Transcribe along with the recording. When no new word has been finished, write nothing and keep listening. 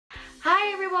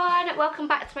everyone, welcome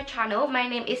back to my channel. My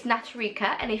name is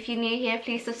Natarika, and if you're new here,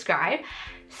 please subscribe.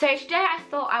 So today I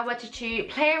thought I wanted to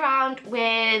play around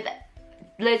with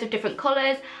loads of different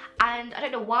colours, and I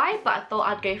don't know why, but I thought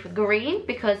I'd go for green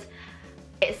because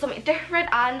it's something different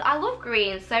and I love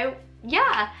green. So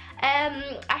yeah,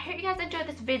 I hope you guys enjoyed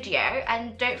this video,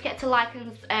 and don't forget to like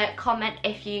and comment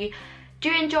if you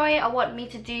do enjoy it or want me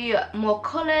to do more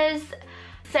colours.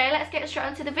 So let's get straight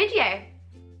into the video.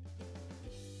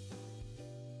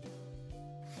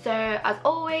 So as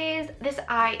always, this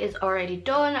eye is already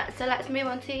done, so let's move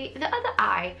on to the other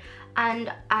eye.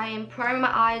 And I am priming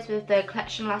my eyes with the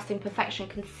Collection Lasting Perfection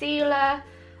Concealer,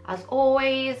 as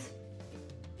always.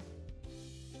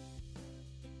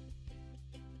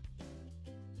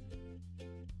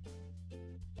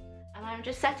 And I'm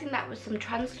just setting that with some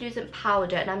translucent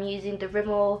powder, and I'm using the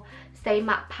Rimmel Stay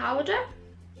Matte Powder.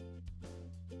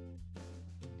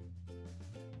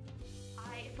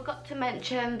 I forgot to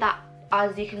mention that,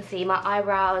 as you can see, my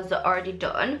eyebrows are already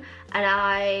done, and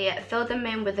I filled them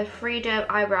in with the Freedom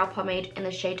Eyebrow Pomade in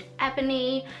the shade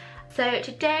Ebony. So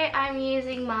today I'm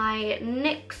using my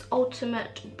NYX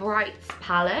Ultimate Brights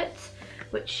palette,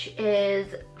 which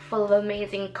is full of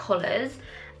amazing colours.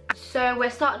 So we're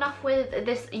starting off with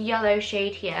this yellow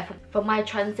shade here for my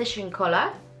transition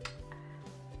colour.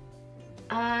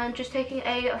 And just taking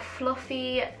a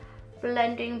fluffy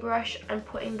blending brush and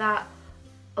putting that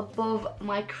above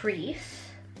my crease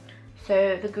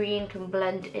so the green can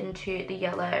blend into the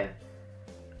yellow.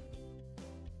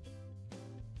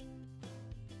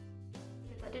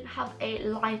 Since I didn't have a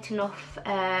light enough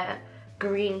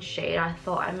green shade, I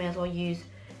thought I may as well use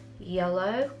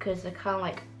yellow because they're kind of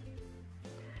like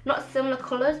not similar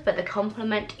colours, but they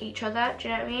complement each other. Do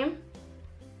you know what I mean?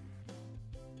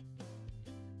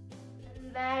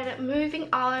 And then moving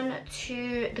on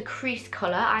to the crease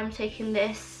colour, I'm taking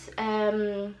this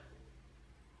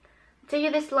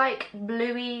like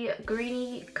bluey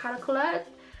greeny kind of colour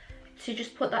to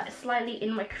just put that slightly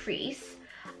in my crease.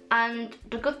 And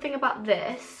the good thing about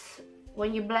this,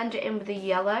 when you blend it in with the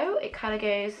yellow, it kind of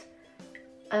goes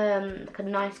like a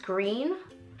nice green,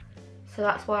 so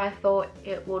that's why I thought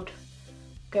it would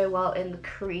go well in the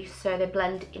crease, so they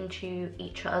blend into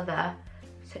each other,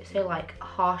 so it's no like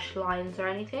harsh lines or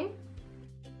anything.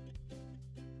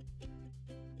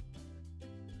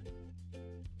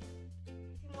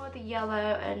 The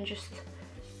yellow and just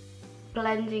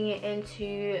blending it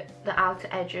into the outer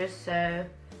edges so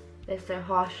there's no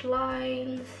harsh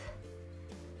lines.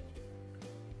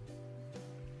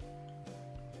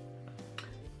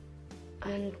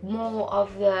 And more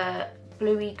of the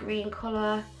bluey green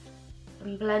colour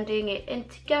and blending it in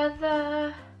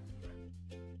together.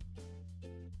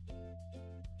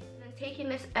 And then taking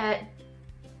this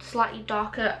slightly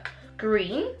darker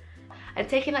green and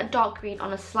taking that dark green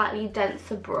on a slightly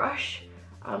denser brush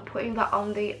and putting that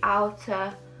on the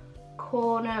outer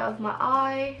corner of my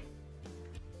eye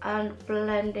and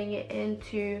blending it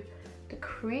into the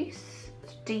crease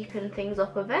to deepen things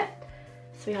up a bit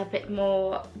so we have a bit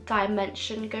more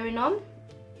dimension going on.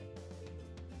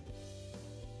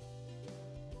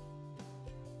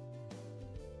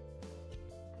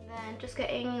 And then just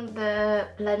getting the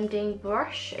blending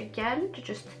brush again to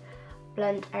just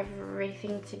blend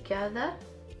everything together,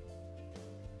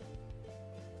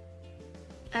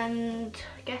 and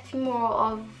getting more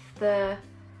of the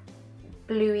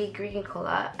bluey green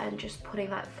colour and just putting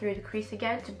that through the crease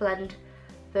again to blend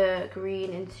the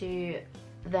green into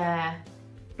the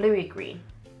bluey green,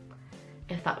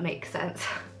 if that makes sense.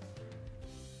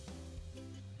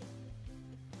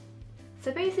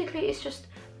 So basically it's just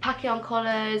packing on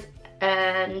colours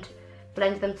and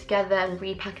blending them together and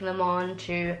repacking them on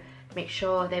to make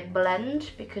sure they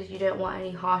blend, because you don't want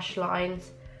any harsh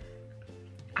lines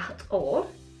at all.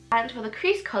 And for the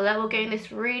crease colour, we're getting this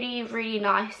really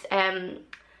nice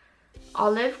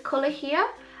olive colour here,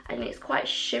 and it's quite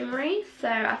shimmery, so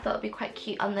I thought it'd be quite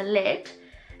cute on the lid.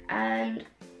 And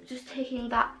just taking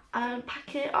that and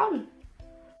packing it on.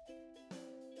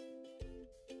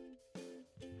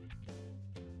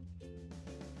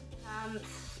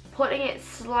 Putting it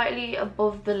slightly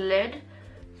above the lid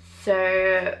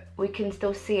so we can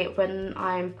still see it when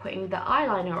I'm putting the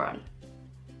eyeliner on.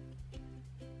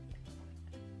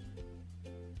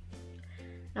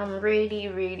 I'm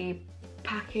really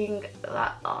packing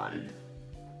that on.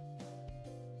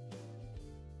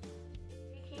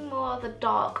 Taking more of the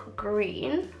dark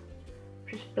green,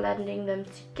 just blending them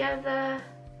together.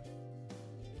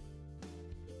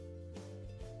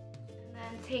 And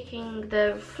then taking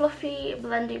the fluffy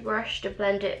blending brush to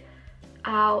blend it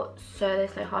out so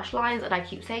there's no harsh lines. And I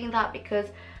keep saying that because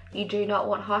you do not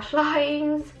want harsh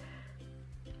lines.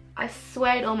 I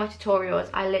swear in all my tutorials,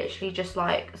 I literally just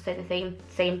like say the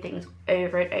same things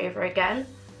over and over again.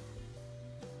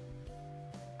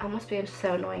 I must be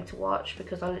so annoying to watch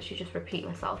because I literally just repeat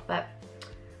myself, but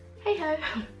hey ho.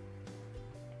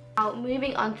 Now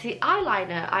moving on to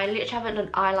eyeliner. I literally haven't done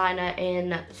eyeliner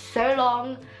in so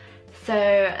long, so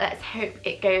let's hope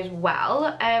it goes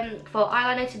well. For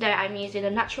eyeliner today, I'm using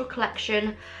the Natural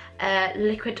Collection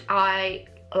liquid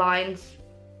eyeliner,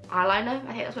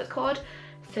 I think that's what it's called.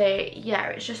 So yeah,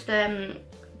 it's just the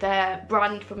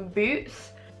brand from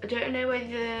Boots. I don't know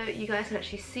whether you guys can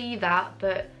actually see that,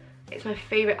 but it's my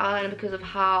favourite eyeliner because of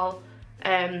how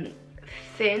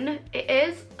thin it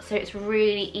is. So it's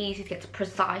really easy to get to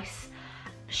precise,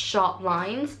 sharp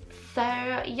lines. So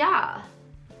yeah,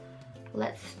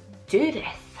 let's do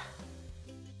this.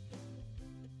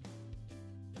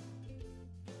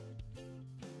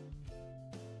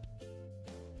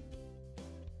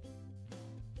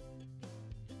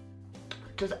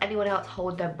 Does anyone else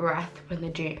hold their breath when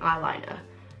they're doing eyeliner?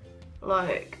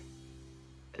 Like,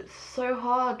 it's so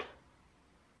hard.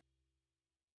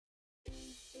 So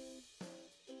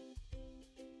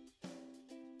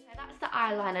that's the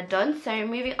eyeliner done. So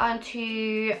moving on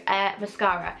to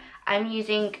mascara. I'm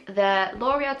using the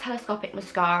L'Oreal Telescopic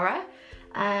mascara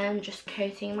and just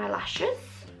coating my lashes.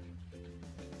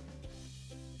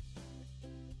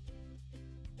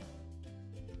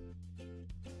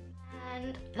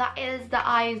 And that is the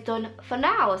eyes done for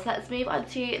now. So let's move on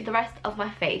to the rest of my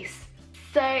face.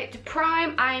 So to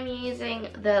prime, I'm using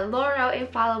the L'Oreal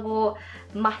Infallible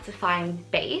Mattifying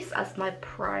base as my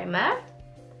primer.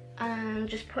 And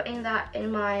just putting that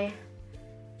in my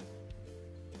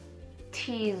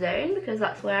T-zone because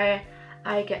that's where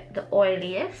I get the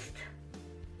oiliest.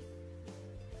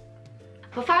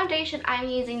 For foundation, I'm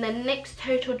using the NYX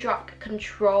Total Drop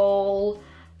Control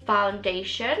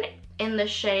foundation in the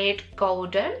shade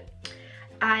Golden.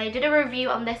 I did a review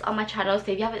on this on my channel,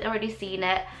 so if you haven't already seen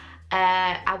it,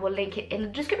 I will link it in the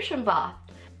description bar.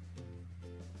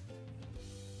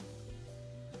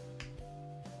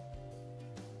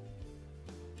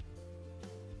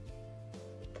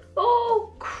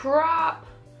 Oh crap!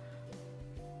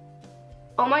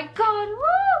 Oh my god!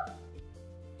 Woo!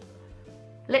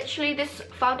 Literally, this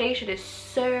foundation is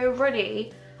so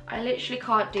runny. I literally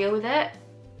can't deal with it.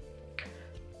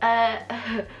 So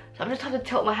I'm just having to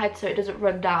tilt my head so it doesn't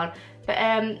run down. But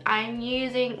I'm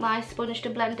using my sponge to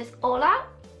blend this all out.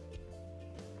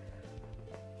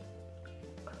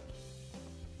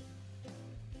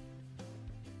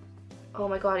 Oh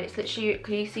my god, it's literally,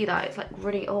 can you see that? It's like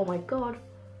running, oh my god.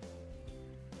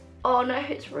 Oh no,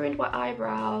 it's ruined my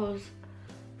eyebrows.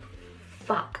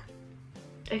 Fuck.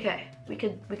 Okay, we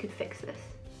could fix this.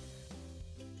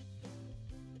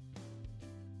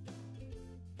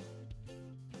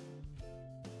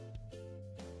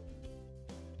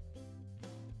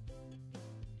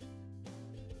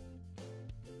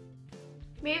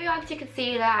 Moving on to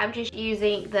concealer, I'm just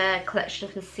using the Collection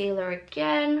concealer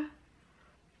again.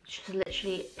 Just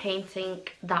literally painting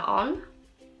that on.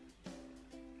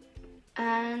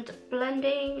 And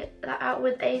blending that out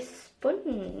with a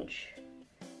sponge.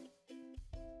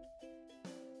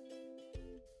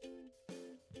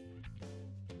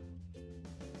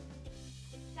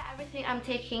 For everything, I'm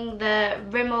taking the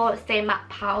Rimmel Stay Matte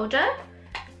Powder.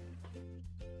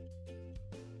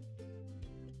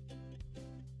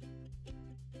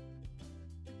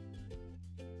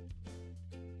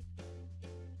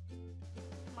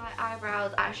 My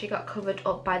eyebrows actually got covered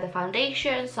up by the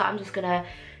foundation, so I'm just gonna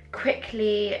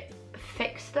quickly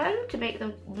fix them to make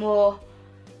them more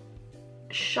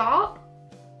sharp.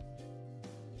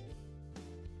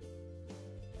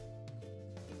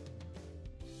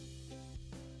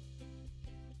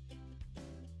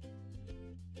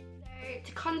 So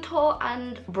to contour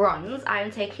and bronze,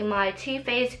 I'm taking my Too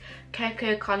Faced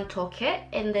Cocoa Contour Kit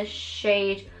in the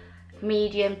shade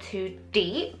Medium to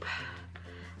Deep.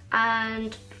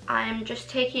 And I'm just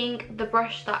taking the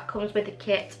brush that comes with the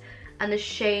kit and the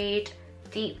shade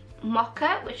Deep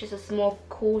Mocha, which is a small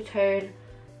cool tone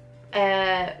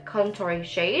contouring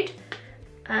shade,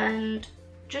 and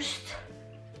just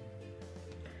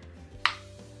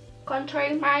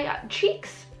contouring my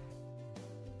cheeks.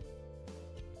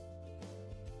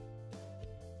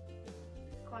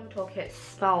 Contour kit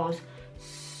smells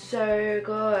so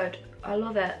good. I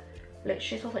love it.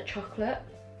 Literally smells like chocolate.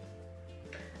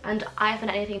 And I haven't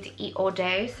had anything to eat all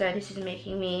day, so this is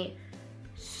making me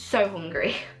so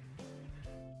hungry.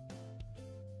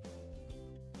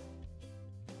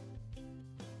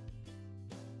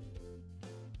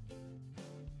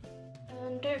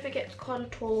 And forget to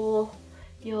contour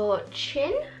your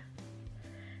chin,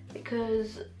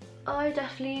 because I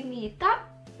definitely need that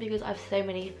because I have so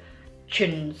many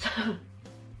chins.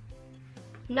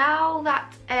 Now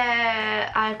that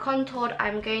I've contoured,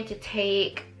 I'm going to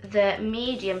take the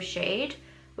medium shade.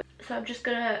 So I'm just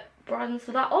gonna bronze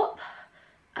that up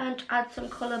and add some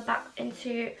colour back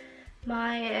into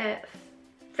my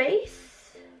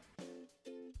face.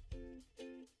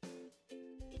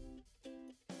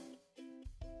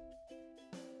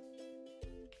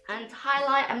 And to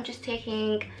highlight, I'm just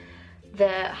taking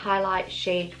the highlight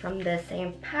shade from the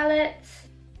same palette.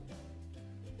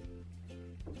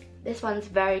 This one's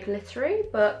very glittery,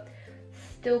 but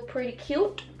still pretty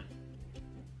cute.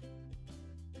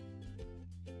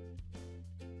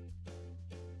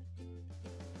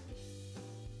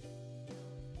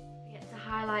 Get to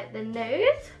highlight the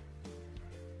nose,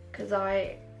 because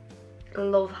I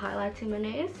love highlighting my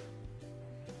nose.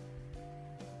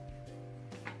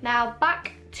 Now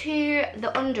back to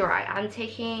the under eye, I'm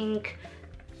taking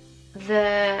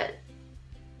the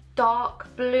dark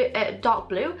green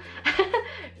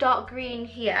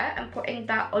here and putting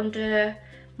that under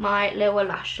my lower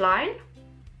lash line.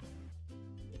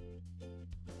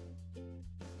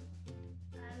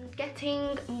 And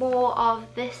getting more of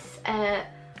this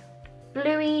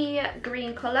bluey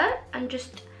green colour and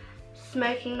just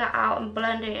smoking that out and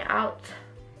blending it out.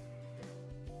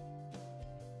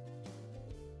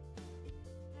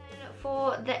 And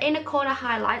for the inner corner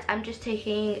highlights, I'm just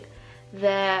taking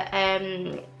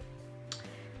the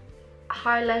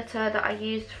highlighter that I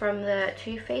used from the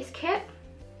Too Faced kit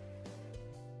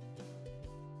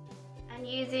and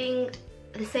using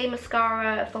the same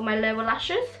mascara for my lower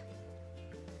lashes.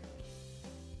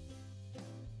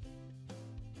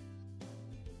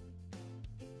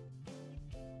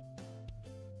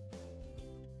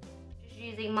 Just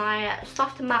using my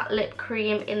soft matte lip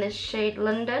cream in the shade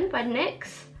London by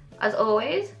NYX, as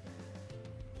always.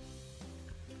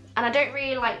 And I don't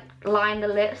really like line the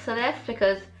lips for this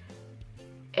because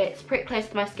it's pretty close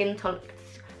to my skin tone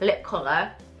lip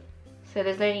colour, so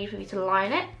there's no need for me to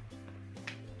line it.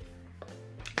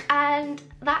 And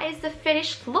that is the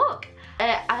finished look.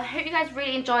 I hope you guys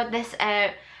really enjoyed this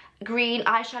green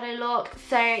eyeshadow look.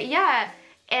 So yeah,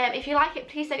 if you like it,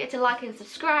 please don't forget to like and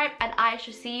subscribe, and I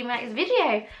shall see you in my next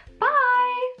video. Bye!